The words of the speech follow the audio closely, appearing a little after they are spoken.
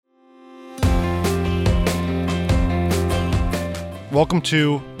Welcome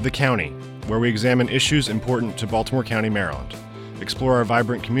to The County, where we examine issues important to Baltimore County, Maryland, explore our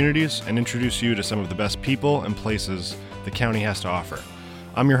vibrant communities, and introduce you to some of the best people and places the county has to offer.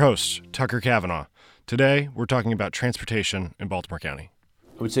 I'm your host, Tucker Cavanaugh. Today, we're talking about transportation in Baltimore County.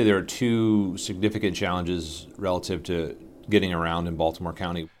 I would say there are two significant challenges relative to getting around in Baltimore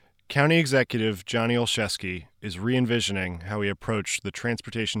County. County Executive Johnny Olszewski is re-envisioning how we approach the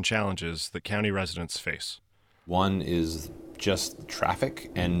transportation challenges that county residents face. One is just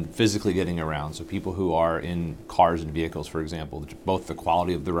traffic and physically getting around. So people who are in cars and vehicles, for example, both the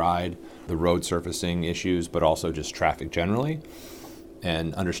quality of the ride, the road surfacing issues, but also just traffic generally.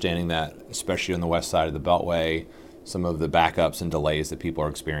 And understanding that, especially on the west side of the Beltway, some of the backups and delays that people are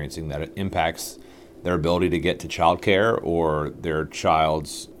experiencing, that it impacts their ability to get to childcare or their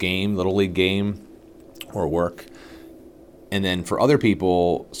child's game, Little League game, or work. And then for other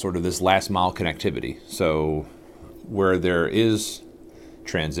people, sort of this last mile connectivity. So where there is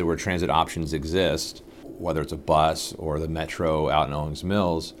transit, where transit options exist, whether it's a bus or the metro out in Owings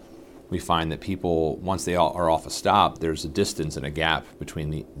Mills, we find that people, once they are off a stop, there's a distance and a gap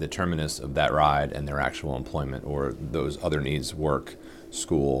between the terminus of that ride and their actual employment or those other needs, work,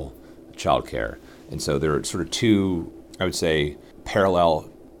 school, childcare. And so there are sort of two, I would say, parallel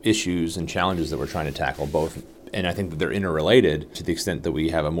issues and challenges that we're trying to tackle, both. And I think that they're interrelated to the extent that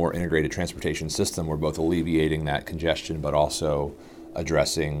we have a more integrated transportation system. We're both alleviating that congestion, but also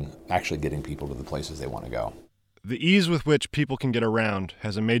addressing actually getting people to the places they want to go. The ease with which people can get around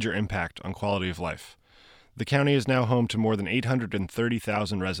has a major impact on quality of life. The county is now home to more than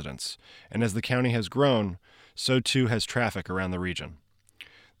 830,000 residents, and as the county has grown, so too has traffic around the region.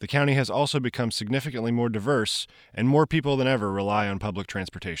 The county has also become significantly more diverse, and more people than ever rely on public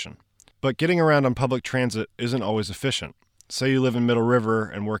transportation. But getting around on public transit isn't always efficient. Say you live in Middle River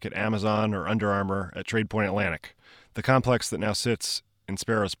and work at Amazon or Under Armour at Trade Point Atlantic, the complex that now sits in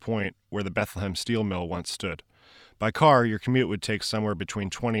Sparrows Point where the Bethlehem Steel Mill once stood. By car, your commute would take somewhere between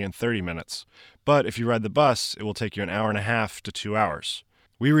 20 and 30 minutes. But if you ride the bus, it will take you an hour and a half to 2 hours.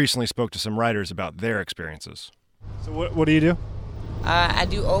 We recently spoke to some riders about their experiences. So what do you do? I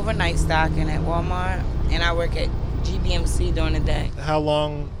do overnight stocking at Walmart, and I work at GBMC during the day. How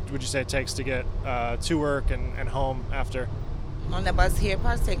long would you say it takes to get to work and home after? On the bus here, it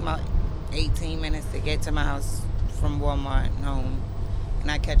probably take about 18 minutes to get to my house from Walmart and home.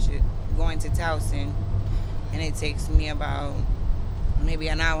 And I catch it going to Towson, and it takes me about maybe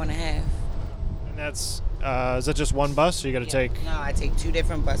an hour and a half. And that's, is that just one bus, or you got to take? No, I take two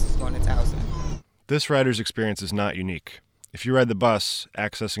different buses going to Towson. This rider's experience is not unique. If you ride the bus,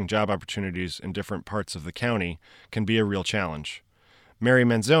 accessing job opportunities in different parts of the county can be a real challenge. Mary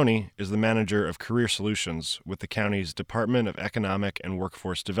Manzoni is the manager of Career Solutions with the county's Department of Economic and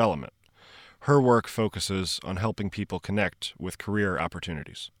Workforce Development. Her work focuses on helping people connect with career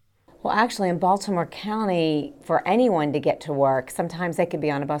opportunities. Well, actually, in Baltimore County, for anyone to get to work, sometimes they could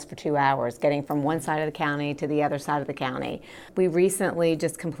be on a bus for 2 hours, getting from one side of the county to the other side of the county. We recently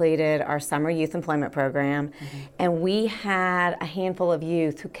just completed our summer youth employment program, and we had a handful of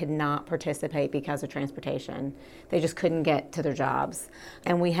youth who could not participate because of transportation. They just couldn't get to their jobs.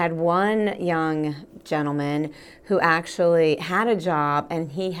 And we had one young gentleman who actually had a job,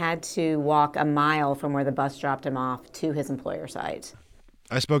 and he had to walk a mile from where the bus dropped him off to his employer site.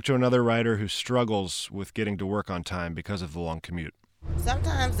 I spoke to another rider who struggles with getting to work on time because of the long commute.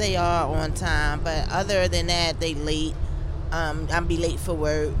 Sometimes they are on time, but other than that, they late. I'm be late for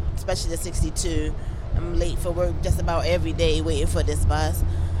work, especially the 62. I'm late for work just about every day waiting for this bus.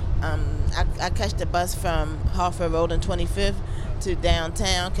 I catch the bus from Hartford Road and 25th to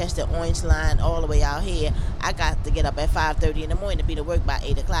downtown, catch the orange line all the way out here. I got to get up at 5:30 in the morning to be to work by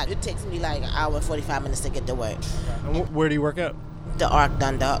 8 o'clock. It takes me like an hour and 45 minutes to get to work. And where do you work at? The Arc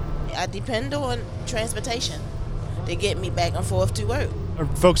Dundalk. I depend on transportation to get me back and forth to work. Are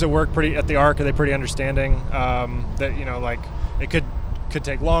folks that work at the Arc, are they pretty understanding that, like it could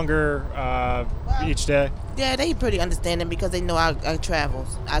take longer each day? Yeah, they pretty understanding because they know I travel.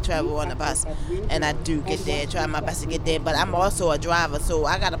 I travel on the bus, and I do get there, try my best to get there. But I'm also a driver, so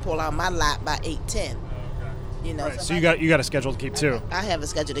I got to pull out my lot by 8:10. You know, right. So you got a schedule to keep too. I have a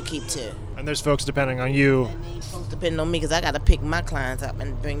schedule to keep too. And there's folks depending on you. And they folks depending on me because I got to pick my clients up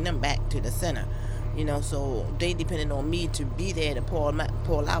and bring them back to the center. You know, so they depending on me to be there to pull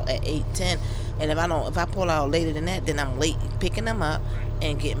out at 8:10. And if I pull out later than that, then I'm late picking them up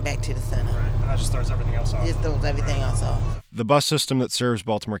and getting back to the center. Right. And that just throws everything else off. It throws everything else off. The bus system that serves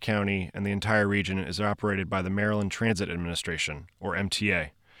Baltimore County and the entire region is operated by the Maryland Transit Administration, or MTA.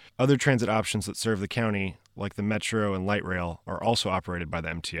 Other transit options that serve the county, like the Metro and Light Rail, are also operated by the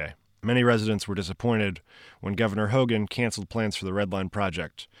MTA. Many residents were disappointed when Governor Hogan canceled plans for the Red Line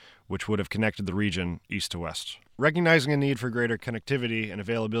project, which would have connected the region east to west. Recognizing a need for greater connectivity and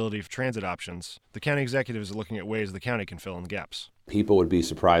availability of transit options, the county executive is looking at ways the county can fill in the gaps. People would be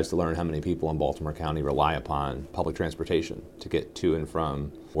surprised to learn how many people in Baltimore County rely upon public transportation to get to and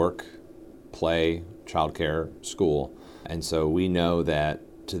from work, play, childcare, school. And so we know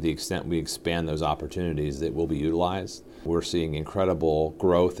that to the extent we expand those opportunities, that will be utilized. We're seeing incredible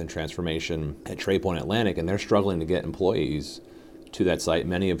growth and transformation at Trade Point Atlantic, and they're struggling to get employees to that site,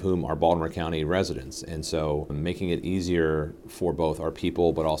 many of whom are Baltimore County residents. And so making it easier for both our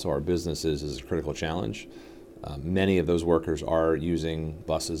people but also our businesses is a critical challenge. Many of those workers are using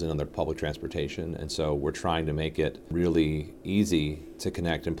buses and other public transportation, and so we're trying to make it really easy to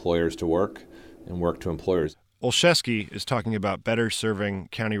connect employers to work and work to employers. Olszewski is talking about better serving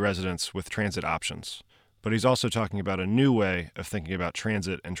county residents with transit options, but he's also talking about a new way of thinking about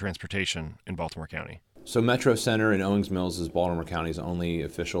transit and transportation in Baltimore County. So Metro Center in Owings Mills is Baltimore County's only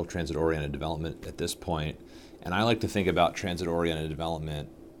official transit-oriented development at this point. And I like to think about transit-oriented development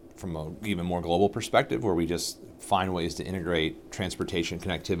from an even more global perspective, where we just find ways to integrate transportation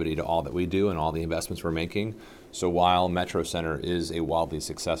connectivity to all that we do and all the investments we're making. So while Metro Center is a wildly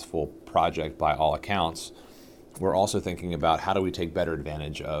successful project by all accounts, we're also thinking about how do we take better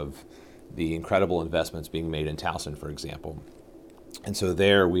advantage of the incredible investments being made in Towson, for example. And so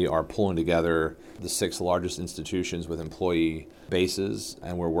there we are pulling together the 6 largest institutions with employee bases,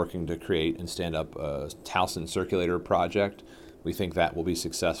 and we're working to create and stand up a Towson Circulator project. We think that will be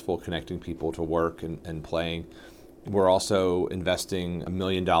successful, connecting people to work and playing. We're also investing $1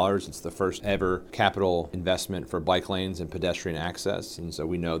 million. It's the first ever capital investment for bike lanes and pedestrian access. And so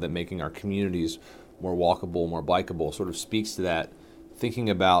we know that making our communities more walkable, more bikeable sort of speaks to that, thinking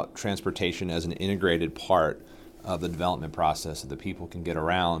about transportation as an integrated part of the development process so that people can get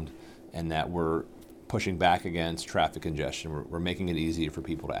around, and that we're pushing back against traffic congestion. We're making it easier for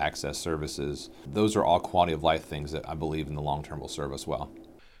people to access services. Those are all quality of life things that I believe in the long term will serve us well.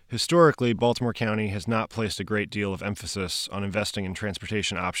 Historically, Baltimore County has not placed a great deal of emphasis on investing in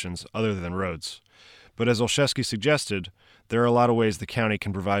transportation options other than roads. But as Olszewski suggested, there are a lot of ways the county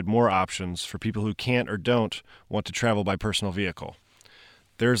can provide more options for people who can't or don't want to travel by personal vehicle.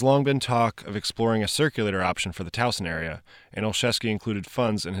 There has long been talk of exploring a circulator option for the Towson area, and Olszewski included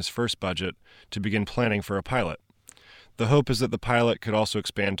funds in his first budget to begin planning for a pilot. The hope is that the pilot could also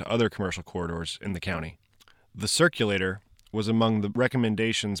expand to other commercial corridors in the county. The circulator was among the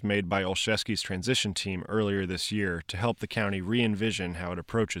recommendations made by Olszewski's transition team earlier this year to help the county re-envision how it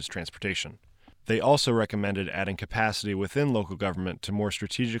approaches transportation. They also recommended adding capacity within local government to more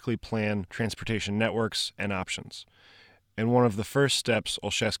strategically plan transportation networks and options. And one of the first steps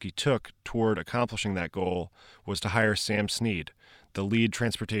Olszewski took toward accomplishing that goal was to hire Sam Sneed, the lead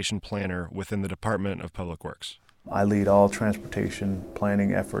transportation planner within the Department of Public Works. I lead all transportation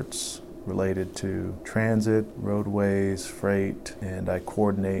planning efforts related to transit, roadways, freight, and I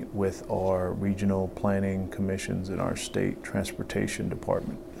coordinate with our regional planning commissions in our state transportation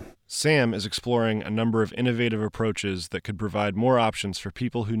department. Sam is exploring a number of innovative approaches that could provide more options for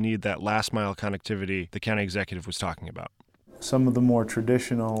people who need that last-mile connectivity the county executive was talking about. Some of the more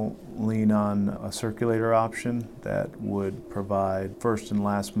traditional lean on a circulator option that would provide first and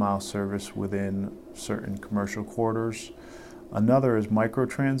last mile service within certain commercial corridors. Another is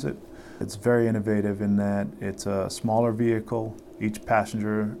microtransit. It's very innovative in that it's a smaller vehicle. Each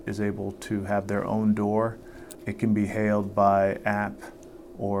passenger is able to have their own door. It can be hailed by app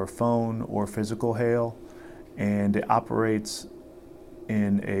or phone or physical hail, and it operates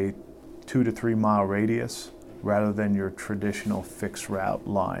in a 2 to 3 mile radius rather than your traditional fixed route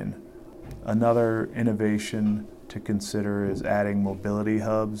line. Another innovation to consider is adding mobility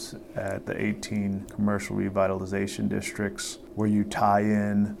hubs at the 18 commercial revitalization districts where you tie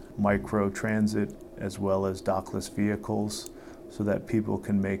in micro transit as well as dockless vehicles so that people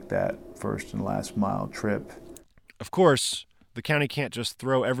can make that first and last mile trip. Of course, the county can't just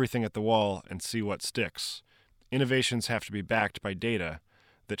throw everything at the wall and see what sticks. Innovations have to be backed by data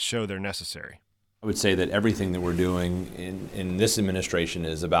that show they're necessary. I would say that everything that we're doing in this administration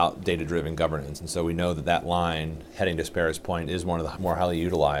is about data-driven governance, and so we know that that line heading to Sparrows Point is one of the more highly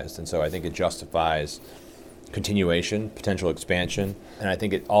utilized, and so I think it justifies continuation, potential expansion, and I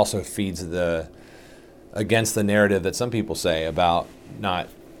think it also feeds against the narrative that some people say about not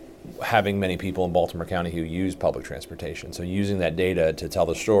having many people in Baltimore County who use public transportation. So using that data to tell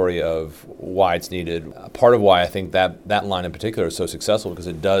the story of why it's needed. Part of why I think that line in particular is so successful because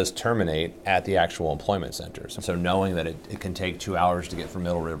it does terminate at the actual employment centers. So knowing that it can take 2 hours to get from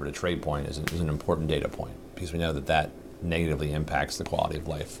Middle River to Trade Point is an important data point because we know that negatively impacts the quality of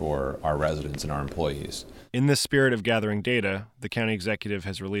life for our residents and our employees. In the spirit of gathering data, the county executive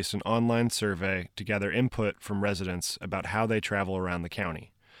has released an online survey to gather input from residents about how they travel around the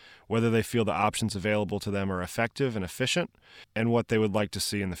county, whether they feel the options available to them are effective and efficient, and what they would like to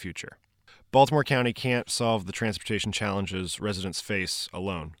see in the future. Baltimore County can't solve the transportation challenges residents face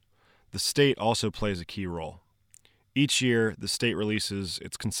alone. The state also plays a key role. Each year, the state releases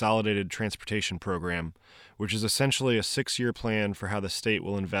its Consolidated Transportation Program, which is essentially a 6-year plan for how the state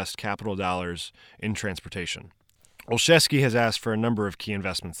will invest capital dollars in transportation. Olszewski has asked for a number of key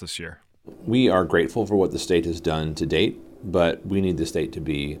investments this year. We are grateful for what the state has done to date, but we need the state to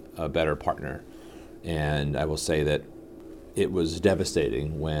be a better partner. And I will say that it was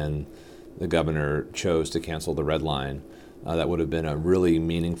devastating when the governor chose to cancel the Red Line. That would have been a really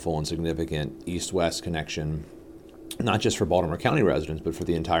meaningful and significant east-west connection, not just for Baltimore County residents, but for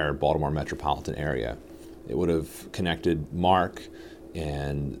the entire Baltimore metropolitan area. It would have connected MARC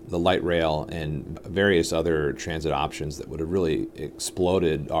and the light rail and various other transit options that would have really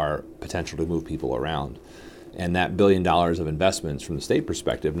exploded our potential to move people around. And that $1 billion of investments from the state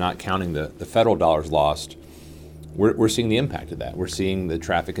perspective, not counting the federal dollars lost, we're seeing the impact of that. We're seeing the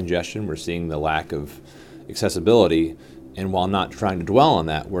traffic congestion, we're seeing the lack of accessibility, and while not trying to dwell on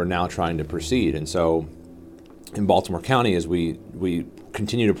that, we're now trying to proceed. And so in Baltimore County, as we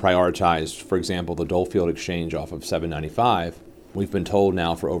continue to prioritize, for example, the Dolefield Exchange off of 795, we've been told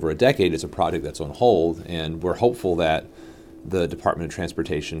now for over a decade it's a project that's on hold, and we're hopeful that the Department of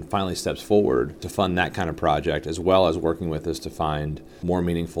Transportation finally steps forward to fund that kind of project, as well as working with us to find more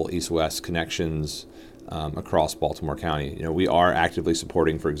meaningful east-west connections across Baltimore County. You know, we are actively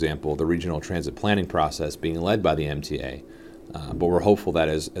supporting, for example, the regional transit planning process being led by the MTA. But we're hopeful that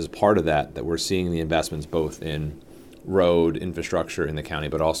as part of that we're seeing the investments both in road infrastructure in the county,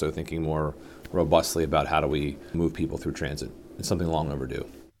 but also thinking more robustly about how do we move people through transit. It's something long overdue.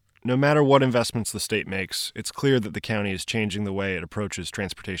 No matter what investments the state makes, it's clear that the county is changing the way it approaches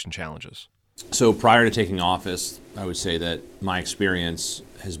transportation challenges. So prior to taking office, I would say that my experience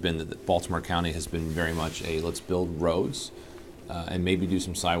has been that Baltimore County has been very much a let's build roads and maybe do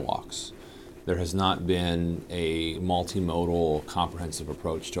some sidewalks. There has not been a multimodal, comprehensive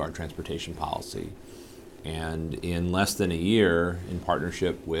approach to our transportation policy. And in less than a year, in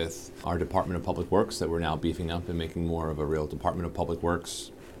partnership with our Department of Public Works that we're now beefing up and making more of a real Department of Public Works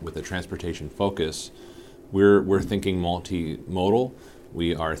with a transportation focus, we're thinking multimodal.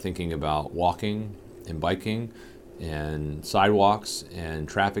 We are thinking about walking and biking and sidewalks and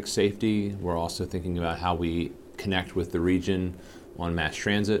traffic safety. We're also thinking about how we connect with the region on mass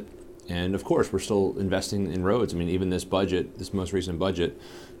transit. And of course, we're still investing in roads. I mean, even this budget, this most recent budget,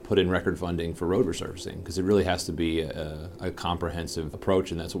 put in record funding for road resurfacing, because it really has to be a comprehensive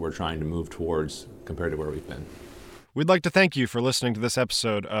approach, and that's what we're trying to move towards compared to where we've been. We'd like to thank you for listening to this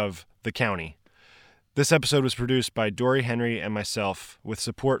episode of The County. This episode was produced by Dory Henry and myself with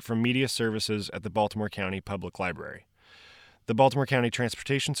support from media services at the Baltimore County Public Library. The Baltimore County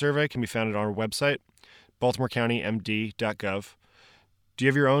Transportation Survey can be found at our website, baltimorecountymd.gov. Do you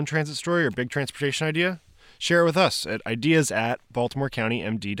have your own transit story or big transportation idea? Share it with us at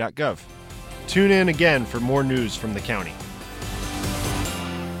ideas@baltimorecountymd.gov. Tune in again for more news from the county.